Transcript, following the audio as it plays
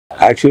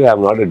Actually,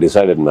 I'm not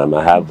decided, ma'am.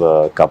 I have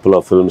a couple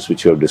of films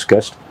which we have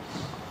discussed.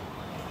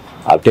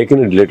 I've taken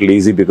it a little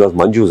easy because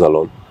Manju is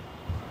alone.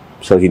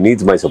 So he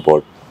needs my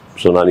support.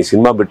 So ನಾನು ಈ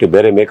cinema ಬಿಟ್ಟು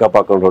ಬೇರೆ makeup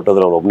ಹಾಕೊಂಡು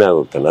ಹೊಟ್ಟೋದ್ರೆ ಅವ್ನು ಒಬ್ಬನೇ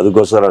ಆಗೋಗ್ತಾನೆ.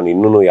 ಅದಕ್ಕೋಸ್ಕರ ಅವ್ನು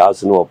ಇನ್ನೂ ಯಾವ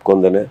ಸಿನಿಮಾ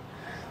ಒಪ್ಕೊಂಡೇ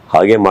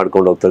ಹಾಗೆ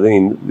ಮಾಡ್ಕೊಂಡು ಹೋಗ್ತದೆ.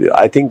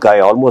 I think I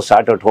almost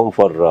sat at home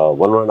for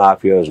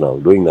 1.5 years now,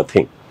 doing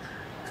nothing.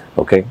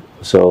 Okay,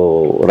 so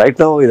right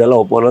ನಾವು ಇದೆಲ್ಲ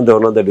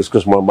ಒಂದೊಂದೇ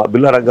ಡಿಸ್ಕಸ್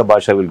ಬಿಲ್ಲರಂಗ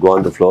ಭಾಷಾ will go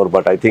on the floor.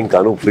 But I think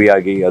Anu free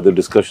ಆಗಿ ಅದು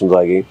ಡಿಸ್ಕಷನ್ಸ್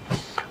ಆಗಿ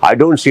I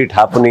don't see it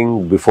happening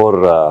before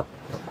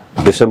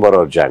December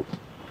R John.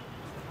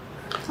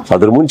 So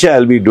ಅದ್ರ ಮುಂಚೆ I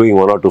will be doing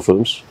 1 or 2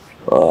 films,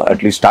 at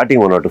least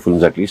starting 1 or 2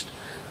 films at least.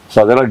 So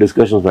ಅದೆಲ್ಲ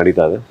discussions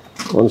ನಡೀತಾ ಇದೆ.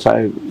 Once I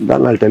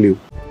done I tell you.